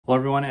Hello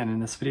everyone, and in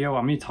this video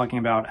I'm going to be talking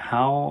about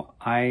how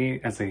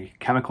I, as a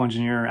chemical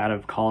engineer out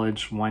of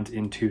college, went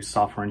into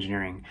software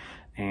engineering.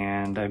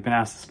 And I've been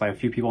asked this by a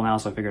few people now,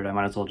 so I figured I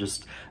might as well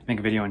just make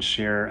a video and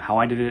share how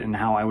I did it and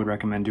how I would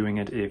recommend doing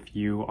it if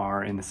you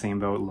are in the same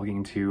boat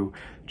looking to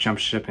jump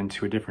ship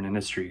into a different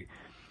industry.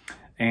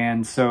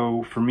 And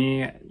so for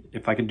me,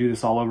 if I could do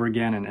this all over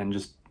again and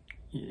just,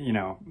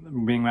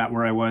 being at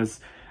where I was,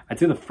 I'd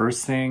say the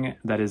first thing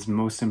that is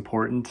most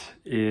important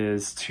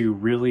is to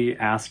really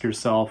ask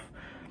yourself,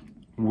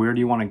 where do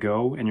you want to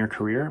go in your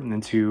career, and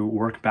then to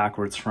work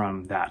backwards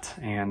from that.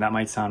 And that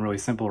might sound really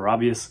simple or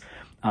obvious,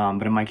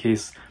 but in my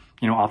case,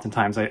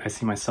 oftentimes I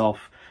see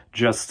myself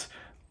just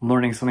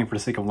learning something for the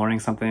sake of learning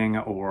something,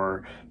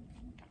 or,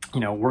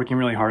 working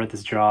really hard at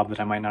this job that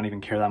I might not even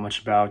care that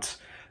much about.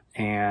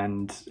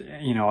 And,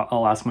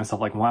 I'll ask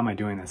myself, like, why am I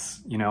doing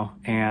this?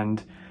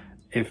 And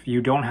if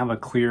you don't have a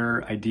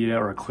clear idea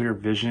or a clear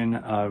vision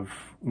of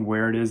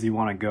where it is you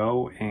want to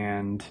go,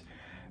 and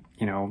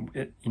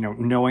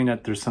knowing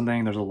that there's a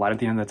light at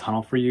the end of the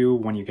tunnel for you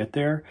when you get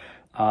there,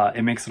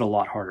 it makes it a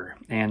lot harder.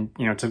 And,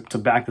 to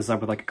back this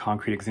up with like a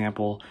concrete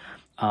example,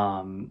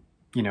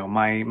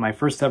 my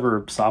first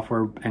ever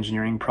software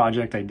engineering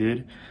project I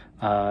did,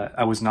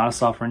 I was not a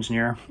software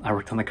engineer. I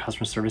worked on the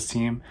customer service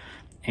team,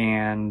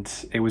 and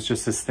it was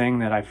just this thing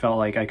that I felt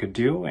like I could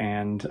do.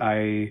 And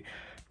I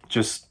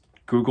just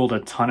Googled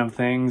a ton of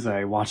things.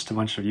 I watched a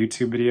bunch of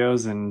YouTube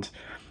videos and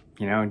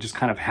just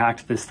kind of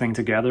hacked this thing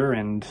together,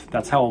 and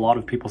that's how a lot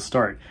of people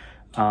start.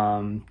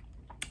 And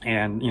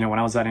when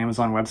I was at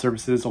Amazon Web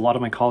Services, a lot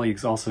of my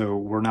colleagues also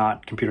were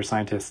not computer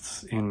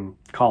scientists in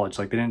college.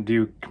 Like, they didn't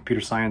do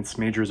computer science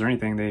majors or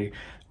anything. They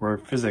were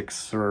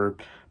physics or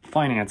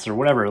finance or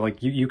whatever.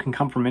 Like, you can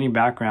come from any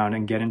background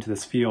and get into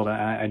this field.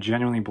 I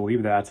genuinely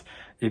believe that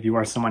if you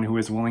are someone who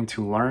is willing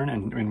to learn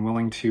and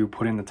willing to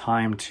put in the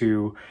time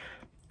to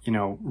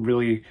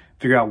really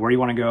figure out where you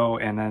want to go,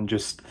 and then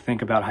just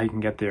think about how you can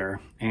get there.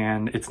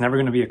 And it's never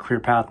going to be a clear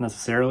path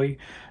necessarily.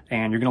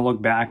 And you're going to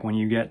look back when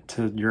you get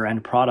to your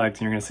end product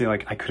and you're going to say,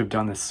 like, I could have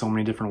done this so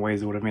many different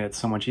ways. It would have made it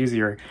so much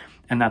easier.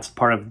 And that's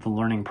part of the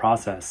learning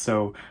process.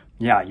 So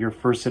yeah, your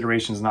first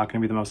iteration is not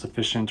going to be the most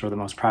efficient or the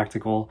most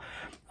practical.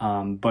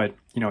 But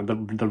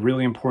the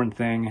really important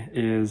thing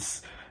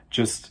is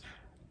just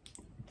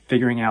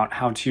figuring out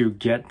how to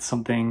get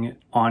something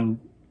on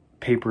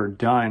paper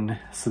done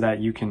so that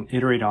you can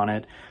iterate on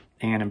it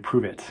and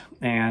improve it.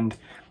 And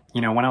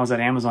when I was at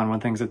Amazon, one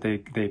of the things that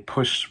they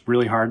push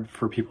really hard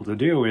for people to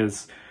do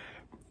is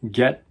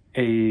get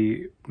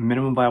a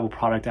minimum viable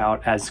product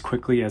out as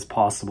quickly as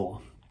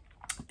possible.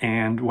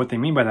 And what they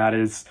mean by that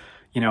is,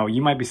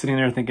 you might be sitting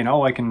there thinking,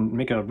 oh, I can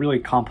make a really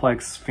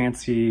complex,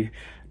 fancy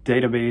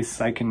database.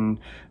 I can,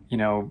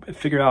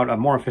 figure out a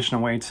more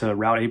efficient way to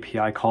route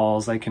API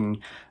calls. I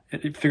can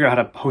figure out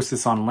how to host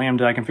this on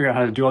Lambda. I can figure out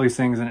how to do all these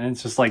things. And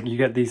it's just like, you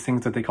get these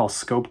things that they call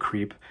scope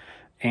creep,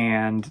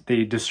 and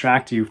they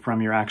distract you from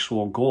your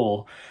actual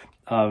goal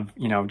of,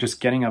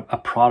 just getting a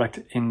product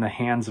in the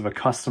hands of a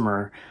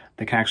customer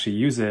that can actually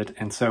use it.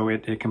 And so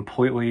it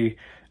completely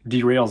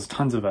derails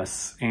tons of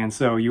us. And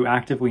so you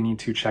actively need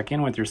to check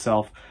in with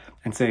yourself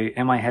and say,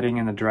 am I heading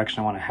in the direction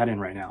I want to head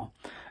in right now?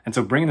 And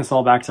so bringing this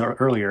all back to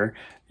earlier,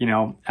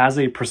 as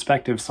a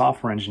prospective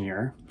software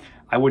engineer,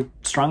 I would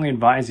strongly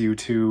advise you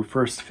to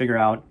first figure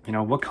out,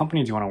 what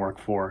company do you want to work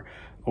for,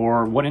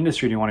 or what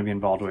industry do you want to be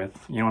involved with?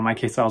 In my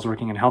case, I was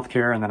working in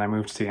healthcare, and then I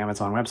moved to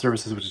Amazon Web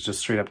Services, which is just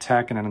straight up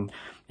tech. And then,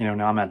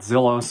 now I'm at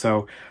Zillow.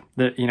 So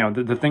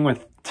the thing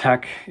with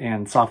tech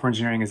and software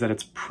engineering is that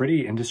it's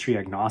pretty industry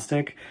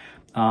agnostic.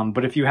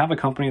 But if you have a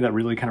company that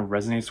really kind of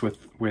resonates with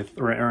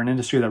or an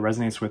industry that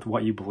resonates with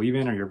what you believe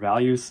in or your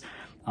values,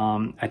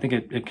 I think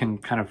it can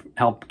kind of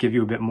help give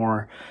you a bit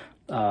more,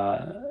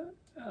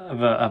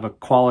 of a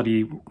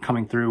quality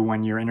coming through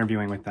when you're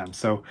interviewing with them.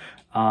 So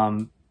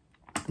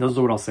those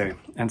are what I'll say.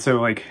 And so,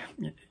 like,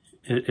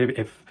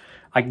 if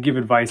I could give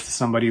advice to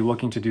somebody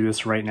looking to do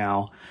this right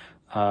now,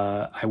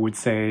 I would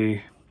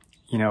say,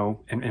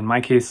 in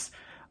my case,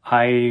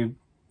 I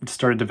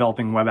started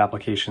developing web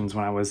applications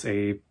when I was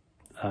a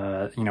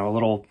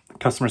little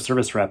customer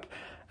service rep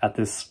at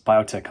this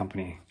biotech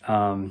company.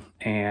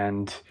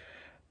 And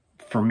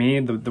for me,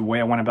 the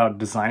way I went about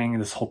designing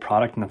this whole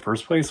product in the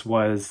first place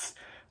was,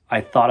 I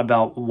thought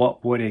about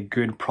what would a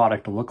good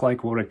product look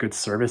like, what would a good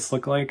service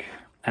look like,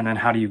 and then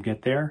how do you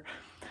get there?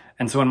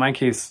 And so in my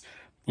case,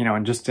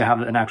 and just to have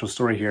an actual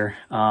story here,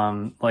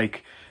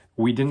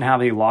 we didn't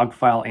have a log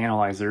file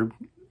analyzer.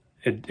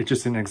 It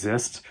just didn't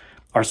exist.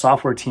 Our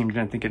software team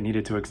didn't think it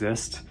needed to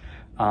exist.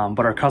 But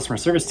our customer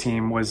service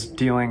team was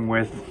dealing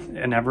with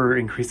an ever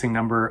increasing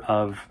number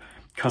of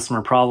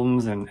customer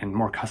problems and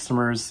more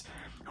customers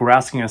who were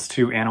asking us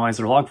to analyze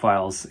their log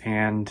files.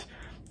 And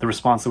the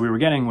response that we were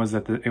getting was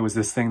that it was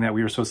this thing that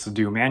we were supposed to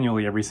do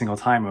manually every single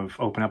time, of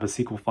open up a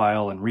SQL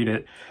file and read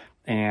it.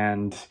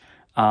 And,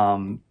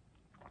 for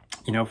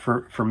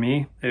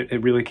me,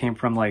 it really came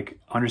from, like,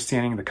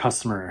 understanding the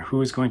customer,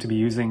 who is going to be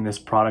using this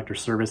product or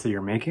service that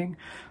you're making,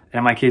 And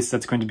in my case,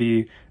 that's going to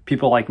be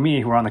people like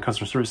me who are on the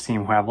customer service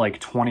team who have like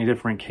 20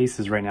 different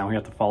cases right now we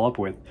have to follow up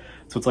with.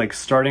 So it's like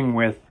starting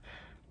with,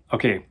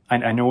 okay,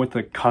 I know what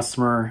the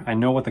customer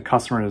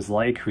is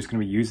like who's going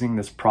to be using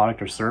this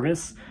product or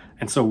service.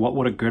 And so what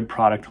would a good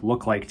product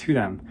look like to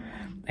them?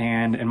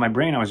 And in my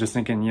brain, I was just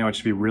thinking, it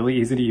should be really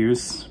easy to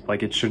use.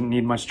 Like, it shouldn't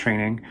need much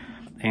training,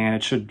 and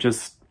it should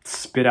just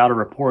spit out a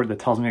report that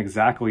tells me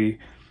exactly,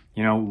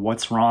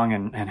 what's wrong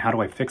and how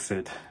do I fix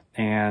it.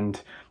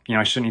 And,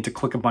 I shouldn't need to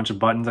click a bunch of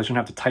buttons. I shouldn't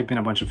have to type in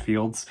a bunch of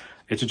fields.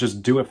 It should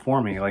just do it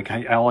for me. Like,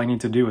 all I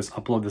need to do is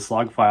upload this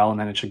log file, and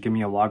then it should give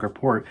me a log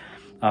report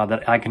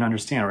that I can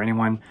understand, or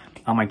anyone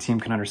on my team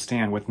can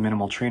understand with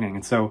minimal training.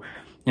 And so,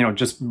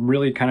 just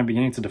really kind of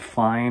beginning to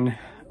define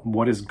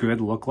what does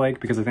good look like,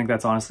 because I think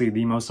that's honestly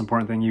the most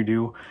important thing you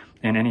do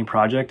in any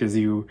project is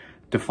you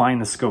define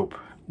the scope.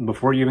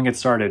 Before you even get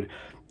started,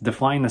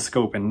 define the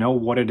scope and know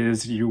what it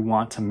is you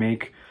want to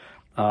make,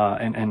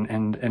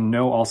 and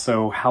know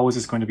also how is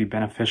this going to be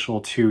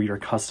beneficial to your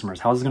customers?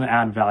 How is it going to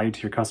add value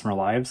to your customer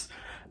lives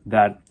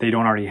that they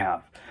don't already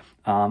have?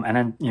 And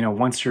then,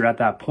 once you're at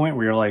that point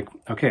where you're like,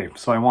 okay,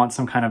 so I want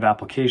some kind of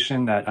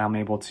application that I'm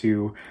able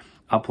to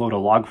upload a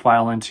log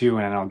file into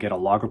and I'll get a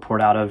log report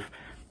out of,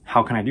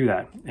 how can I do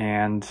that?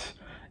 And,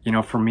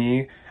 for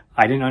me,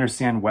 I didn't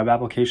understand web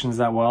applications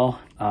that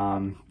well.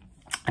 I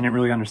didn't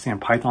really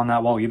understand Python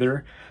that well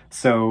either.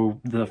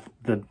 So the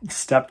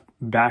step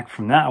back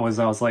from that was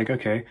I was like,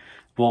 okay,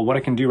 well, what I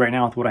can do right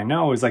now with what I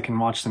know is I can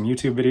watch some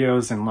YouTube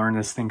videos and learn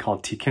this thing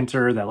called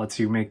Tkinter that lets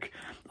you make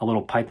a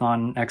little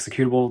Python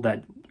executable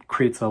that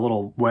creates a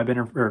little web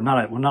or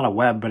not a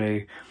web, but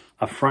a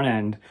front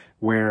end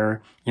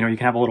where, you can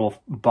have a little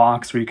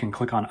box where you can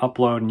click on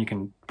upload and you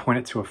can point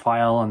it to a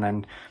file, and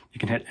then you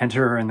can hit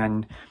enter, and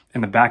then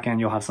in the back end,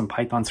 you'll have some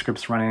Python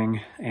scripts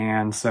running.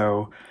 And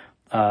so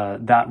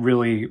that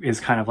really is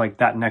kind of like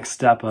that next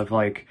step of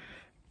like,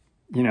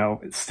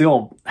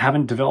 still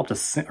haven't developed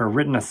or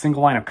written a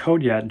single line of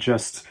code yet,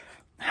 just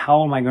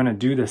how am I going to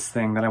do this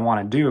thing that I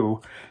want to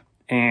do?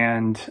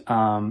 And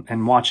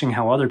watching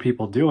how other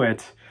people do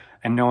it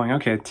and knowing,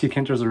 okay,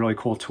 Tkinter is a really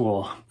cool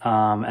tool.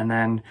 And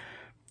then,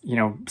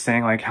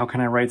 saying like, how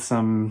can I write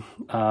some,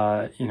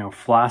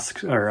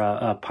 Flask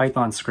or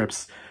Python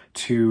scripts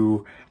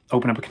to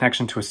open up a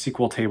connection to a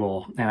SQL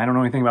table? And I don't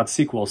know anything about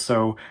SQL,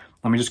 so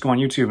let me just go on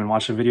YouTube and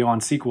watch a video on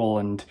SQL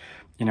and,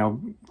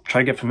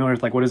 try to get familiar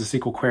with like, what is a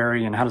SQL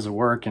query and how does it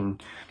work?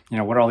 And,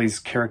 what are all these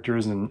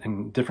characters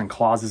and different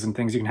clauses and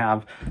things you can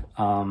have?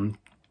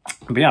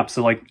 But yeah,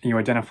 so like you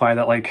identify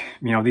that like,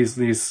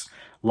 these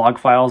log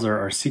files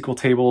are SQL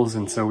tables.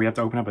 And so we have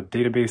to open up a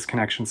database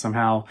connection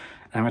somehow,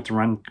 and we have to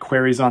run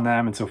queries on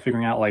them. And so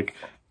figuring out like,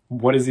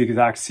 what is the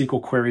exact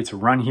SQL query to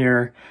run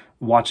here,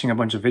 watching a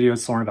bunch of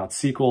videos to learn about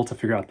SQL to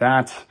figure out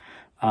that.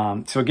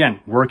 So again,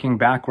 working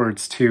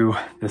backwards to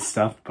this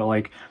stuff, but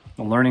like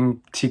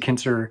learning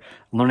Tkinter,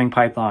 learning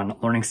Python,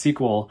 learning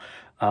SQL,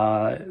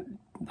 I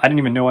didn't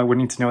even know I would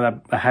need to know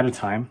that ahead of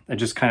time. I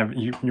just kind of,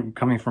 you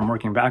coming from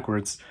working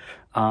backwards,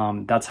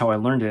 that's how I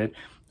learned it.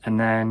 And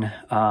then,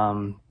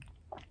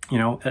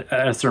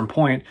 at a certain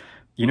point,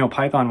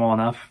 Python well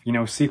enough,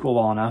 SQL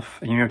well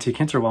enough, and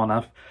Tkinter well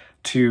enough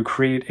to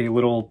create a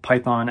little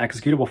Python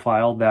executable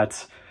file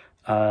that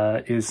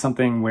is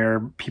something where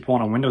people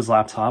on a Windows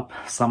laptop,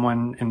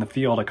 someone in the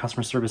field, a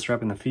customer service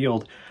rep in the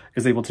field,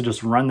 is able to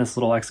just run this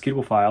little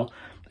executable file,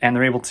 and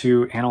they're able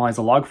to analyze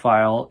a log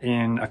file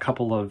in a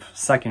couple of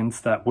seconds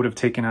that would have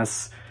taken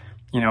us,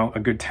 a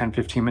good 10,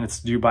 15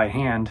 minutes to do by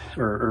hand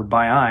or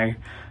by eye,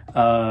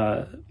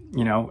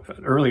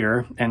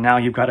 earlier. And now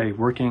you've got a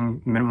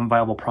working minimum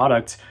viable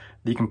product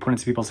that you can put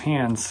into people's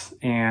hands.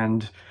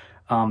 And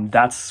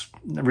that's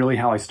really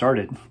how I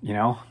started,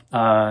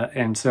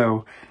 and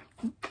so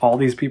all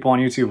these people on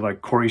YouTube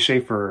like Corey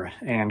Schaefer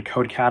and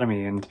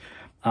Codecademy and,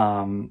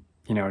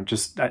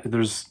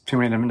 there's too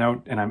many to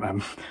note, and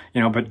I'm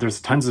but there's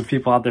tons of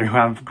people out there who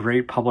have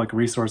great public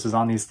resources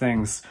on these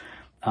things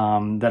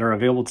that are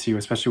available to you,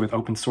 especially with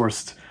open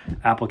sourced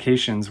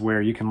applications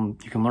where you can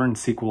learn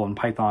SQL and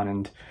Python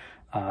and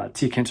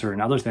Tkinter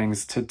and other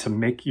things to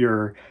make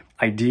your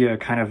idea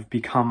kind of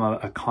become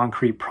a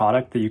concrete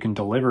product that you can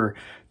deliver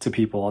to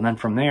people. And then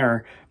from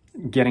there,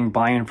 getting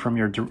buy-in from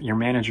your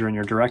manager and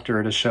your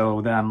director to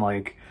show them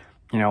like,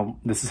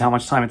 this is how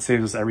much time it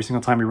saves us every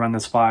single time we run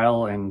this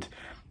file, and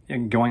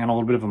going on a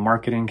little bit of a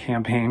marketing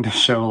campaign to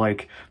show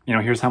like,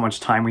 here's how much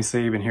time we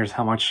save and here's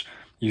how much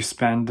you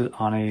spend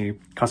on a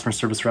customer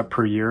service rep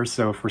per year.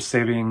 So if we're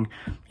saving,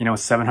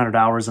 700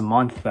 hours a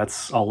month,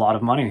 that's a lot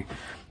of money.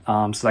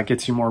 So that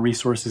gets you more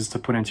resources to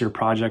put into your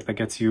project. That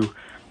gets you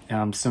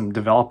some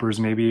developers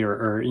maybe,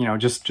 or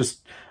just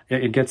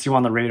it gets you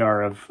on the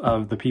radar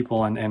of the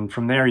people. And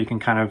from there, you can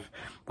kind of,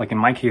 like in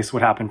my case,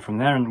 what happened from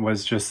there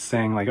was just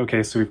saying like,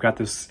 okay, so we've got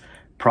this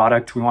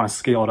product, we want to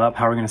scale it up.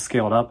 How are we going to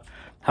scale it up?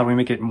 How do we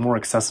make it more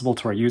accessible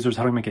to our users?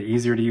 How do we make it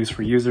easier to use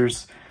for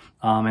users?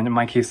 And in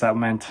my case, that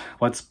meant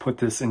let's put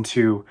this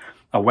into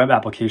a web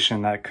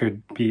application that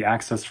could be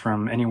accessed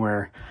from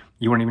anywhere.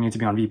 You wouldn't even need to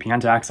be on VPN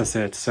to access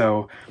it.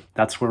 So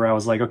that's where I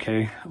was like,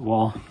 okay,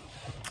 well,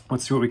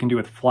 let's see what we can do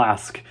with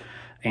Flask,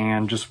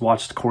 and just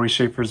watched Corey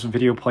Schaefer's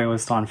video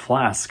playlist on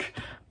Flask.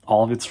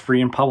 All of it's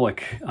free and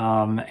public.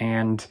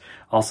 And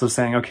also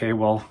saying, okay,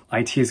 well,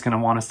 IT is going to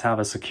want us to have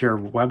a secure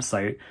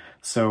website.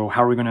 So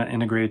how are we going to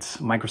integrate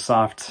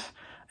Microsoft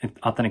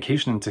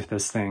authentication into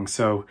this thing?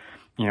 So,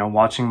 you know,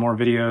 watching more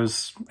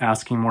videos,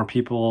 asking more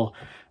people,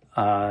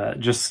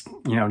 just,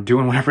 you know,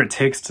 doing whatever it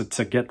takes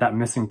to get that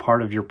missing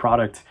part of your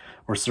product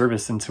or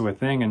service into a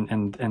thing.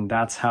 And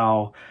that's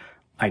how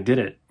I did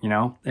it, you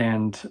know,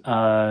 and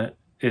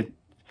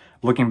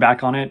looking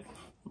back on it,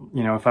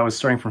 you know, if I was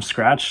starting from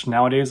scratch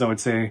nowadays, I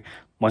would say,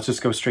 let's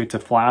just go straight to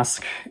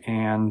Flask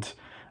and,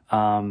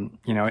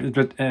 you know,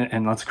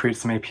 and let's create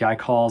some API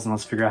calls and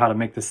let's figure out how to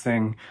make this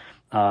thing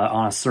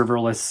on a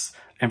serverless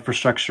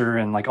infrastructure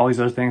and like all these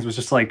other things. Was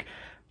just like,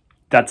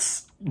 that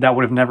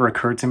would have never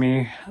occurred to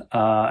me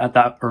at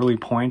that early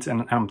point,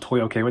 and I'm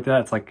totally okay with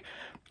that. It's like,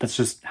 that's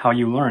just how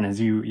you learn, is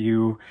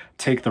you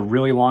take the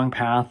really long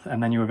path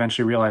and then you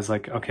eventually realize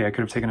like, okay, I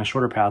could have taken a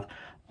shorter path,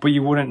 but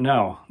you wouldn't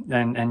know.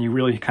 And you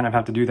really kind of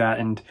have to do that.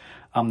 And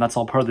that's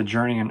all part of the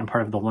journey and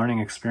part of the learning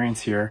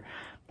experience here.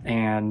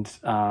 And,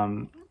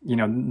 you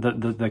know,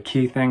 the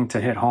key thing to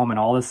hit home and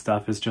all this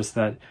stuff is just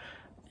that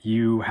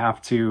you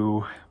have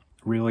to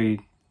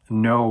really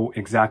know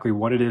exactly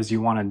what it is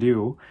you want to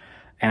do.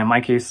 And in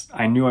my case,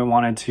 I knew I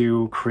wanted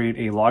to create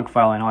a log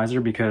file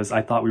analyzer because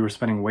I thought we were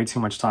spending way too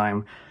much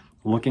time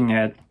looking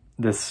at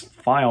this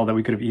file that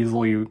we could have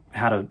easily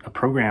had a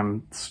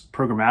program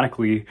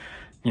programmatically,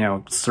 you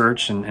know,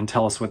 search and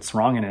tell us what's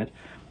wrong in it.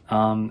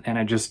 And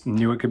I just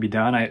knew it could be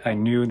done. I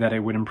knew that it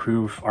would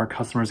improve our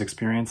customers'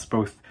 experience,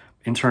 both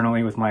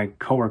internally with my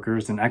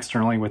coworkers and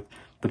externally with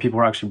the people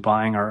who are actually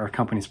buying our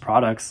company's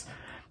products.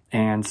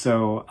 And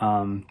so,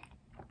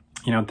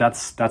 you know,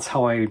 that's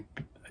how I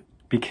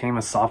became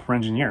a software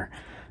engineer.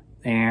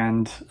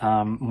 And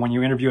when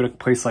you interview at a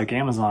place like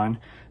Amazon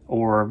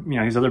or, you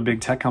know, these other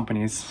big tech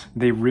companies,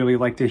 they really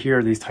like to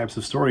hear these types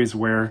of stories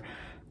where,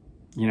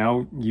 you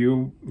know,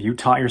 you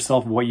taught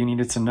yourself what you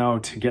needed to know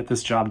to get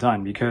this job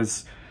done.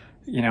 Because,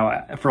 you know,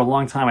 for a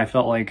long time, I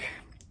felt like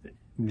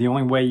the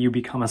only way you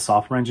become a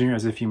software engineer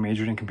is if you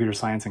majored in computer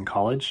science in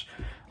college.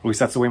 At least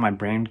that's the way my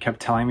brain kept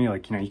telling me,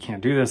 like, you know, you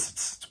can't do this.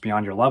 It's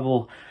beyond your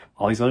level,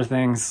 all these other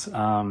things.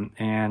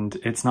 And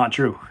it's not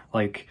true.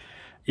 Like,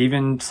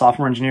 even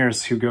software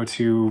engineers who go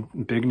to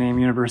big name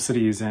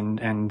universities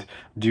and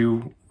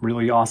do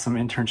really awesome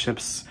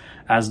internships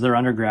as their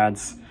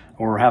undergrads,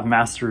 or have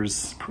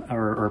masters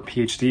or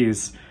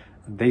PhDs,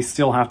 they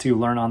still have to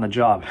learn on the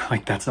job.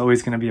 Like, that's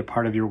always going to be a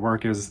part of your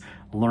work, is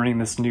learning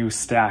this new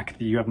stack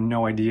that you have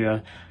no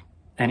idea.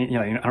 And, you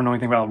know, I don't know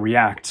anything about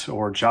React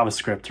or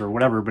JavaScript or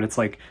whatever, but it's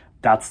like,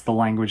 that's the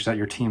language that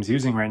your team's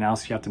using right now,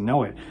 so you have to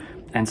know it.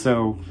 And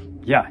so,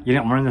 yeah, you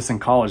didn't learn this in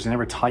college. They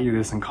never taught you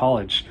this in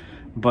college.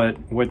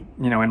 But what,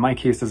 you know, in my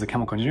case as a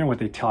chemical engineer, what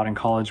they taught in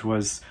college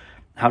was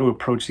how to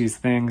approach these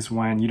things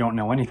when you don't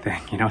know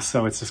anything, you know?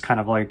 So it's just kind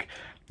of like,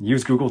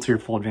 use Google to your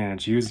full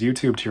advantage, use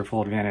YouTube to your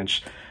full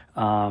advantage.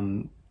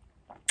 And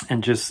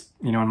just,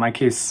 you know, in my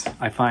case,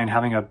 I find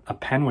having a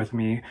pen with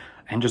me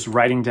and just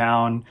writing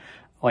down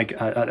like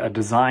a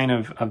design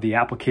of the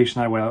application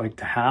that I would like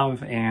to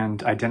have,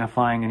 and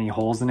identifying any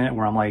holes in it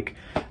where I'm like,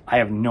 I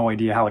have no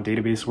idea how a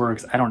database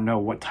works. I don't know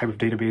what type of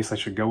database I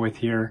should go with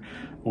here.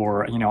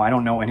 Or, you know, I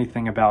don't know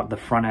anything about the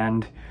front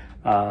end.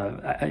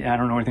 I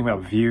don't know anything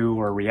about Vue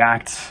or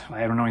React.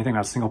 I don't know anything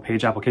about single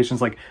page applications.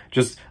 Like,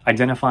 just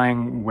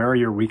identifying where are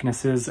your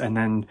weaknesses and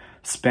then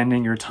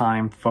spending your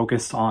time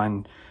focused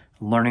on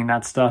learning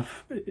that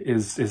stuff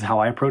is how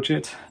I approach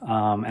it.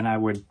 And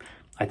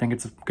I think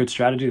it's a good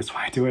strategy. That's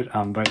why I do it.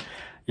 But,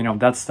 you know,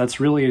 that's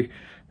really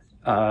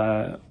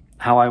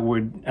how I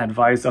would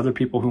advise other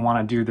people who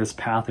want to do this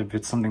path, if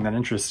it's something that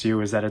interests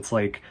you, is that it's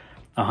like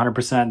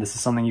 100%, this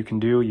is something you can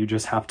do. You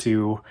just have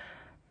to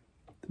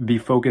be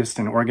focused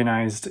and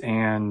organized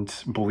and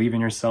believe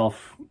in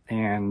yourself.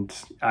 And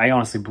I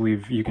honestly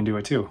believe you can do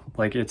it too.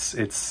 Like, it's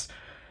going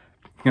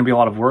to be a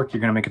lot of work.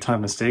 You're going to make a ton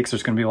of mistakes.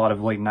 There's going to be a lot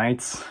of late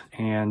nights.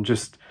 And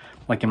just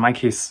like in my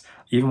case,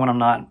 even when I'm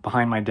not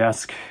behind my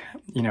desk,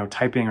 you know,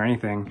 typing or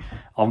anything,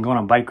 I'll go on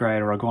a bike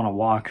ride or I'll go on a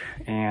walk,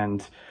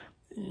 and,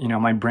 you know,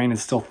 my brain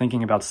is still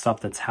thinking about stuff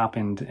that's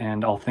happened,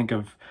 and I'll think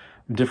of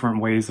different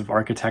ways of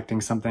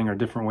architecting something or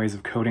different ways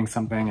of coding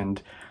something.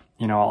 And,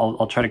 you know,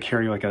 I'll try to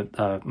carry like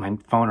my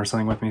phone or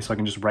something with me so I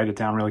can just write it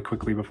down really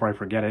quickly before I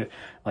forget it.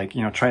 Like,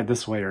 you know, try it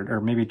this way, or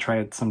maybe try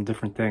it some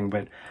different thing.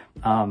 But,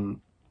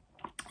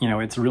 you know,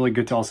 it's really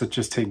good to also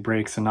just take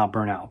breaks and not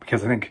burn out,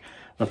 because I think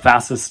the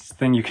fastest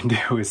thing you can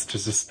do is to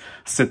just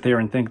sit there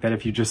and think that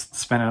if you just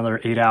spend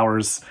another 8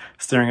 hours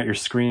staring at your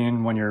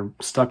screen when you're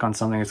stuck on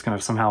something, it's going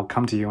to somehow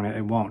come to you, and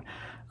it won't.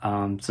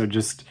 So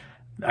just,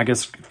 I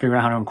guess, figure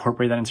out how to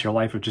incorporate that into your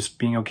life, of just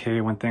being okay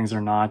when things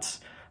are not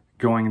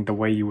going the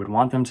way you would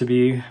want them to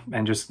be,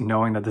 and just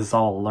knowing that this is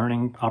all a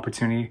learning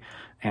opportunity,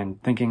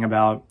 and thinking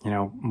about, you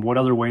know, what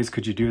other ways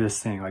could you do this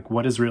thing? Like,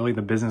 what is really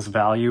the business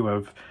value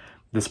of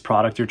this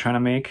product you're trying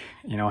to make?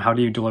 You know, how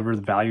do you deliver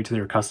the value to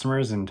your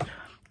customers? And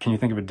can you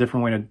think of a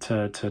different way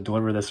to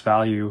deliver this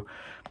value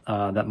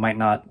that might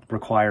not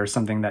require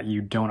something that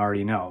you don't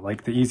already know.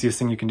 Like the easiest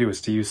thing you can do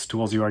is to use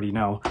tools you already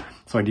know.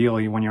 So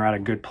ideally, when you're at a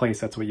good place,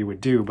 that's what you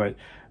would do. But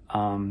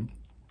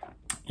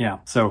yeah,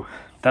 so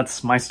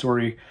that's my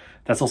story.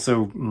 That's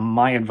also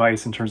my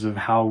advice in terms of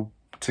how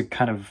to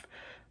kind of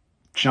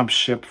jump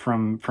ship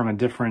from a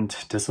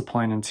different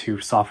discipline into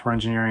software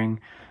engineering.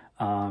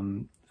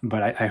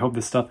 But I hope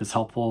this stuff is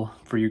helpful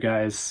for you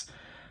guys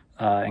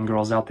and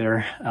girls out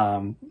there.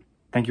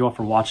 Thank you all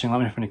for watching. Let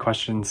me know if you have any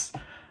questions,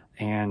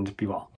 and be well.